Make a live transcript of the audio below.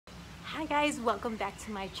Hi guys, welcome back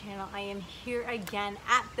to my channel. I am here again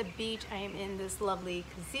at the beach. I am in this lovely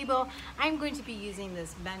gazebo. I'm going to be using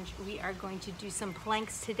this bench. We are going to do some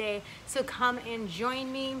planks today, so come and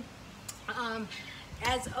join me.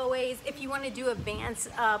 As always, if you want to do advanced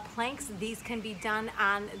planks, these can be done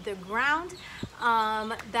on the ground.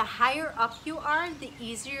 The higher up you are, the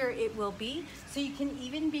easier it will be. So you can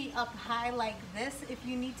even be up high like this if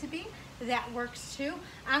you need to be. That works too.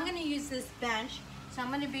 I'm going to use this bench. So I'm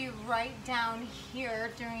going to be right down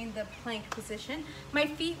here during the plank position. My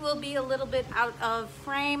feet will be a little bit out of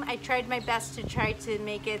frame. I tried my best to try to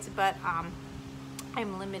make it, but I'm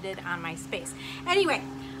limited on my space. Anyway,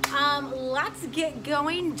 let's get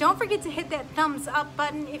going. Don't forget to hit that thumbs up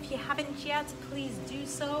button if you haven't yet. Please do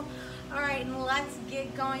so. All right, and let's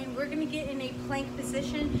get going. We're going to get in a plank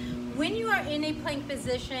position. When you are in a plank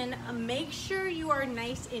position, make sure you are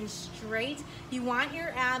nice and straight. You want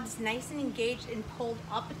your abs nice and engaged and pulled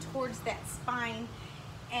up towards that spine.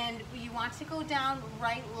 And you want to go down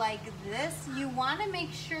right like this. You want to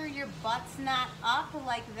make sure your butt's not up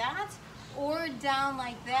like that or down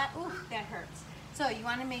like that. Ooh, that hurts. So you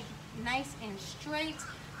want to make nice and straight.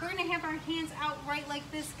 We're going to have our hands out right like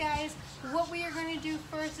this, guys. What we are going to do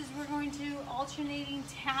first is we're going to alternating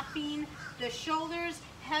tapping the shoulders.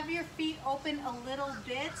 Have your feet open a little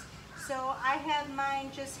bit. So I have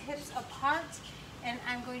mine just hips apart, and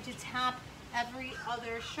I'm going to tap every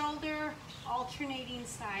other shoulder, alternating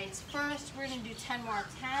sides. First, we're going to do 10 more.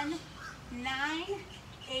 10, 9,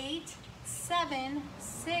 8, 7,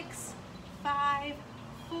 6, 5,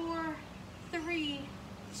 4, 3,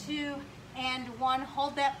 2, and 1.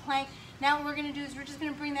 Hold that plank. Now what we're going to do is we're just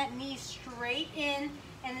going to bring that knee straight in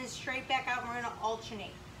and then straight back out, and we're going to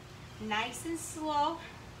alternate. Nice and slow.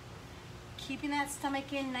 Keeping that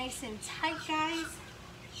stomach in nice and tight, guys.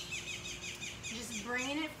 Just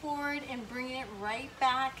bringing it forward and bringing it right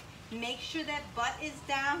back. Make sure that butt is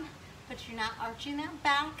down, but you're not arching that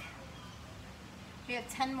back. We have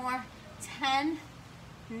 10 more. 10,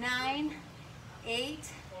 9, 8,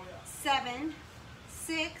 7,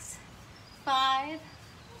 6, 5,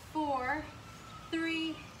 4,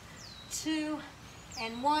 3, 2,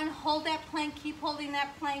 and 1. Hold that plank. Keep holding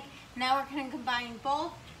that plank. Now we're going to combine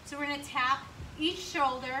both. So we're going to tap each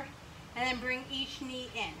shoulder and then bring each knee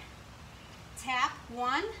in. Tap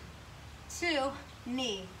 1, 2,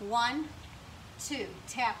 knee. 1, 2.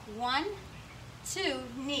 Tap 1, 2,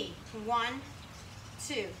 knee. 1,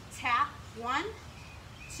 2. Tap 1,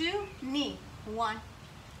 2, knee. 1,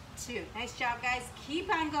 2. Nice job, guys.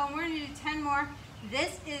 Keep on going. We're going to do 10 more.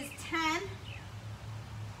 This is 10.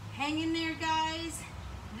 Hang in there, guys.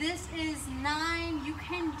 This is 9. You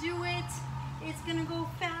can do it. It's gonna go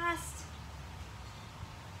fast.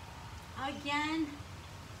 Again,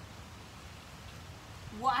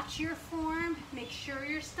 watch your form. Make sure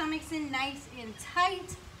your stomach's in nice and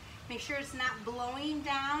tight. Make sure it's not blowing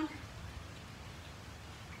down.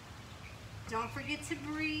 Don't forget to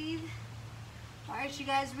breathe. All right, you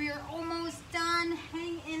guys, we are almost done.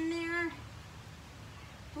 Hang in there.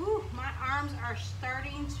 Ooh, my arms are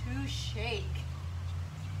starting to shake.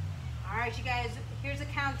 All right, you guys, here's a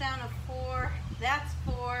countdown of 4. That's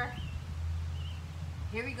 4.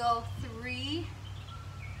 Here we go. 3,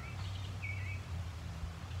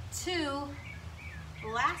 2,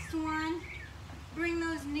 last one. Bring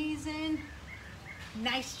those knees in.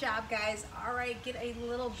 Nice job, guys. All right, get a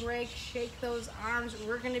little break. Shake those arms.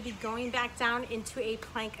 We're going to be going back down into a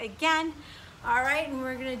plank again. All right, and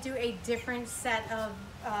we're going to do a different set of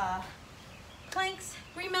planks.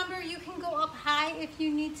 Remember, you can go up high if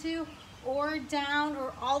you need to, or down,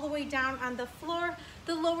 or all the way down on the floor.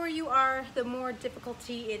 The lower you are, the more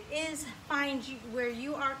difficulty it is. Find where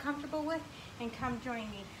you are comfortable with and come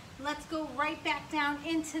join me. Let's go right back down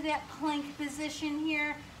into that plank position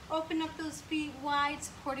here. Open up those feet wide,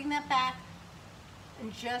 supporting that back,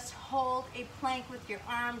 and just hold a plank with your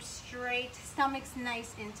arms straight, stomach's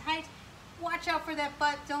nice and tight. Watch out for that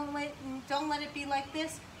butt. Don't let it be like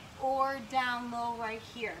this or down low right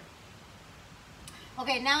here.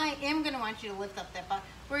 Okay, now I am going to want you to lift up that butt.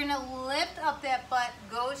 We're going to lift up that butt,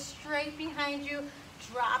 go straight behind you,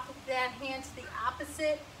 drop that hand to the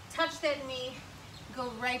opposite, touch that knee,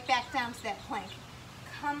 go right back down to that plank.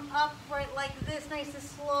 Come up right like this, nice and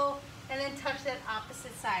slow, and then touch that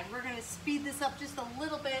opposite side. We're going to speed this up just a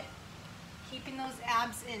little bit, keeping those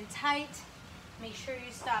abs in tight. Make sure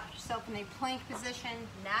you stop yourself in a plank position,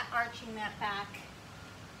 not arching that back.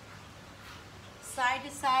 Side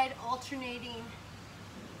to side, alternating.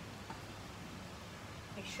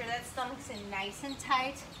 Make sure that stomach's in nice and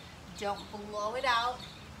tight. Don't blow it out.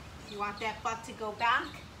 You want that butt to go back.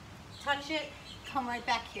 Touch it, come right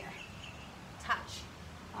back here. Touch.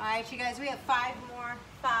 All right. right, you guys, we have 5 more.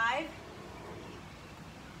 5,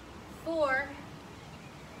 4,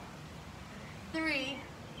 3,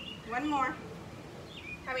 1 more.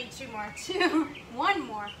 I mean 2 more. 2, 1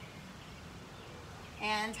 more.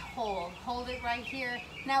 And hold it right here.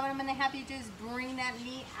 Now what I'm gonna have you do is bring that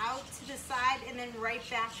knee out to the side and then right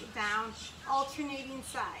back down, alternating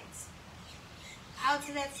sides. Out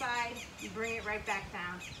to that side, bring it right back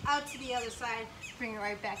down. Out to the other side, bring it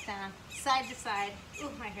right back down. Side to side. Ooh,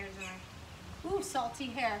 my hair's in there. Ooh, salty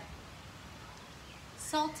hair.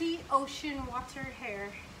 Salty ocean water hair.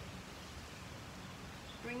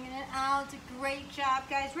 Bringing it out. Great job,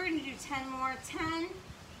 guys. We're gonna do 10 more. 10,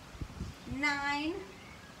 9,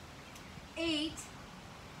 8,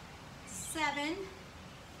 7,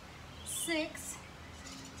 6,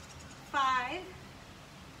 5,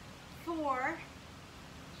 4,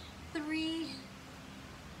 3,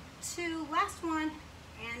 2, last one,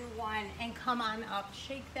 and 1. And come on up,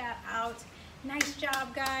 shake that out. Nice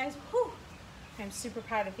job, guys. Whew. I'm super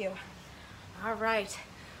proud of you. All right,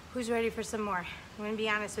 who's ready for some more? I'm gonna be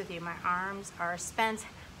honest with you, my arms are spent.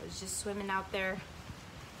 I was just swimming out there.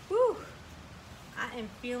 Woo, I am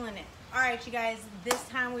feeling it. All right, you guys, this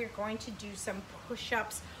time we're going to do some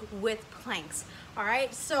push-ups with planks. All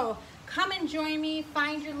right, so come and join me,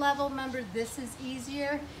 find your level. Remember, this is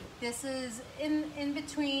easier. This is in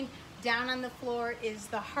between. Down on the floor is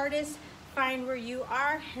the hardest. Find where you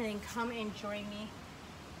are and then come and join me.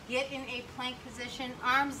 Get in a plank position,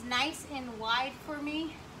 arms nice and wide for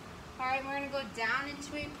me. All right, we're gonna go down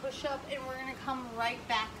into a push-up and we're gonna come right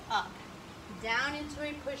back up. Down into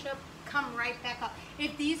a push-up, come right back up.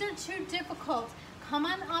 If these are too difficult, come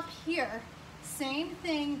on up here. Same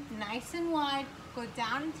thing, nice and wide. Go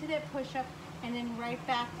down into that push-up and then right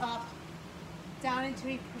back up. Down into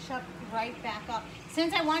a push-up, right back up.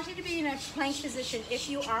 Since I want you to be in a plank position, if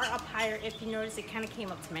you are up higher, if you notice it kind of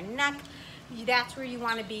came up to my neck, that's where you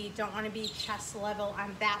want to be. Don't want to be chest level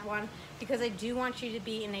on that one because I do want you to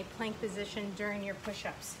be in a plank position during your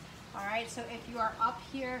push-ups. All right, so if you are up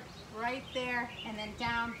here, right there, and then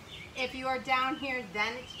down. If you are down here,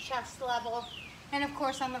 then it's chest level. And of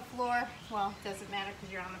course on the floor, well, it doesn't matter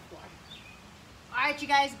because you're on the floor. All right, you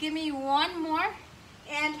guys, give me 1 more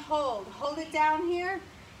and hold. Hold it down here,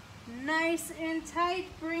 nice and tight.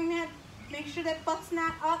 Bring that, make sure that butt's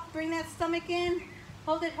not up. Bring that stomach in,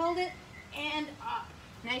 hold it, and up.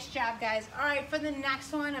 Nice job, guys. All right, for the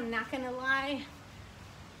next one, I'm not gonna lie,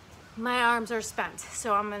 my arms are spent,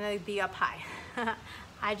 so I'm gonna be up high.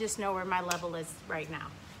 I just know where my level is right now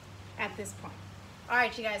at this point. All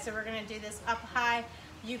right, you guys, so we're gonna do this up high.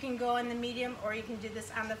 You can go in the medium or you can do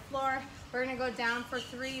this on the floor. We're gonna go down for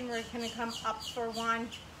 3 and we're gonna come up for 1.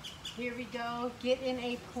 Here we go, get in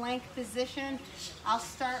a plank position. I'll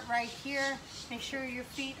start right here. Make sure your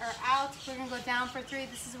feet are out. We're gonna go down for 3.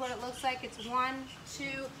 This is what it looks like. It's 1, 2,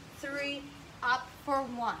 3, up for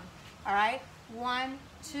 1. All right, 1,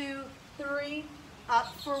 2, 3,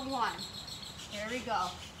 up for 1. Here we go.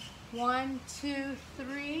 1, 2,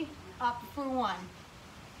 3, up for 1.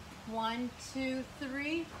 1, 2,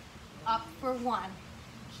 3, up for 1.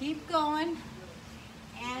 Keep going,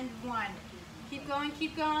 and 1. Keep going,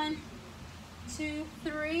 keep going. 2,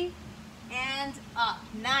 3, and up.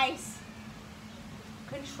 Nice.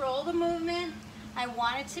 Control the movement. I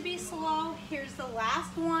want it to be slow. Here's the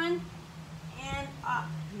last one, and up.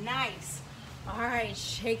 Nice. All right,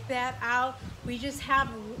 shake that out. We just have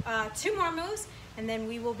 2 more moves, and then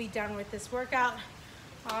we will be done with this workout.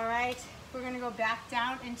 All right, we're gonna go back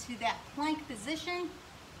down into that plank position.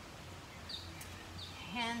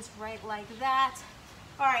 Hands right like that.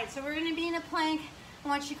 All right, so we're gonna be in a plank. I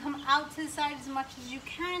want you to come out to the side as much as you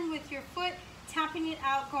can with your foot, tapping it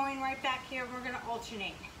out, going right back here. We're gonna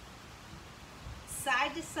alternate.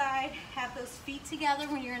 Side to side, have those feet together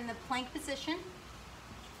when you're in the plank position.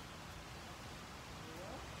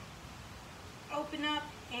 Open up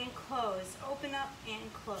and close, open up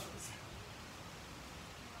and close.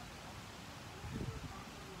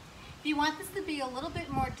 If you want this to be a little bit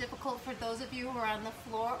more difficult for those of you who are on the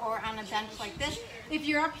floor or on a bench like this, if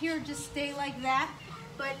you're up here, just stay like that.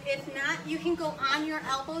 But if not, you can go on your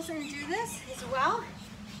elbows and do this as well.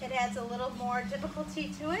 It adds a little more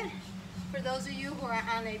difficulty to it for those of you who are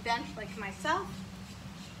on a bench like myself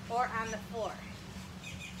or on the floor.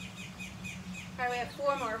 All right, we have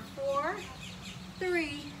 4 more. 4,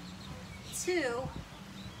 3, 2,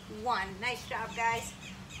 1. Nice job, guys.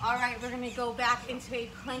 All right, we're gonna go back into a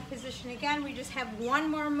plank position again. We just have 1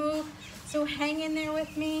 more move, so hang in there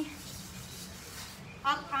with me.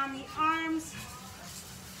 Up on the arms,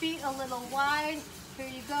 feet a little wide. Here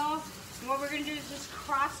you go. And what we're gonna do is just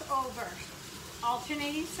cross over.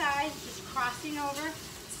 Alternating sides, just crossing over.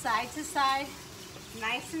 side to side,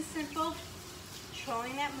 nice and simple,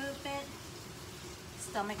 controlling that movement,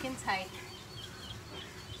 stomach in tight.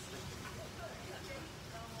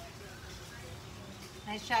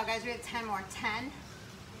 Nice job, guys. We have 10 more. 10,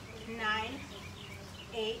 9,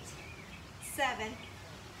 8, 7,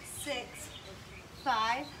 6,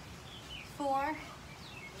 5, 4,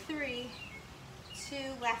 3, 2,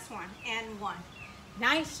 last one, and 1.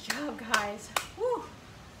 Nice job, guys. Woo.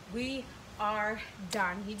 We are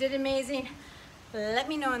done. You did amazing. Let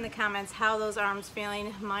me know in the comments how those arms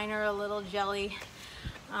feeling. Mine are a little jelly.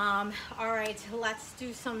 All right, let's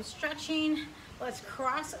do some stretching. Let's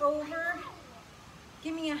cross over.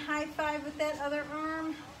 Give me a high five with that other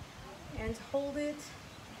arm and hold it.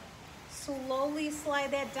 Slowly slide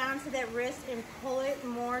that down to that wrist and pull it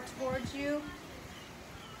more towards you.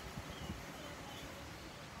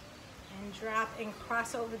 And drop and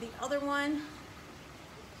cross over the other one.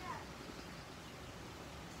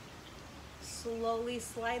 Slowly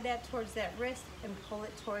slide that towards that wrist and pull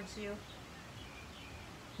it towards you.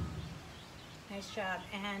 Nice job,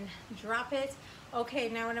 and drop it. Okay,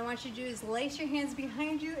 now what I want you to do is lace your hands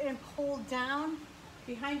behind you and pull down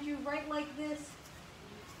behind you, right like this.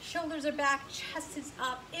 Shoulders are back, chest is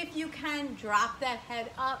up. If you can, drop that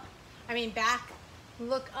head up, back,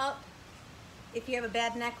 look up. If you have a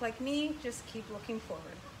bad neck like me, just keep looking forward.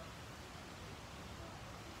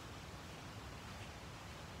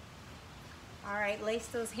 All right, lace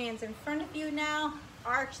those hands in front of you now.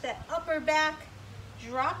 Arch that upper back.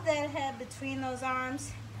 Drop that head between those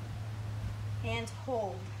arms and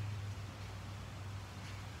hold.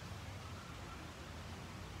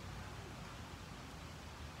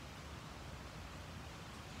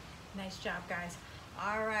 Nice job, guys.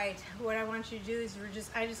 All right, what I want you to do is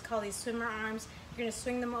I just call these swimmer arms. You're gonna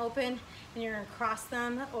swing them open and you're gonna cross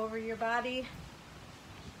them over your body.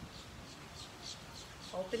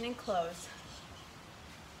 Open and close.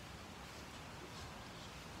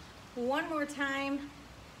 One more time.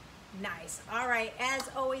 Nice. All right, as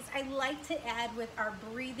always, I like to add with our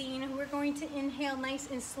breathing. We're going to inhale nice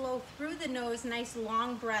and slow through the nose, nice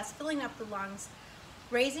long breaths, filling up the lungs,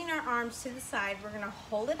 raising our arms to the side. We're gonna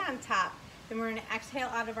hold it on top, then we're gonna exhale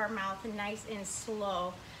out of our mouth nice and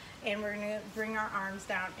slow, and we're gonna bring our arms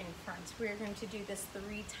down in front. We're going to do this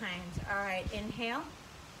 3 times. All right, inhale,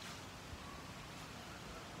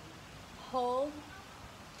 hold,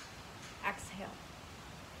 exhale.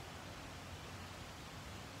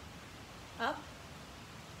 Up,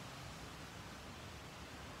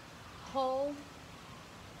 hold,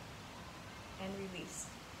 and release.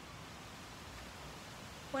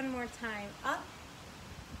 One more time, up,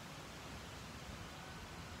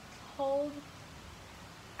 hold,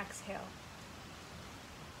 exhale.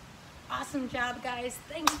 Awesome job, guys.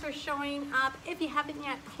 Thanks for showing up. If you haven't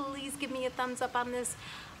yet, please give me a thumbs up on this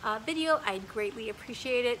video. I'd greatly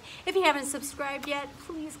appreciate it. If you haven't subscribed yet,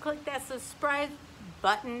 please click that subscribe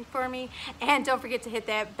button for me, and don't forget to hit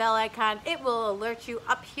that bell icon. It will alert you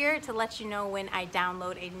up here to let you know when I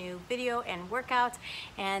download a new video and workout.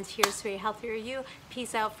 And here's to a healthier you.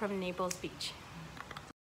 Peace out from Naples Beach.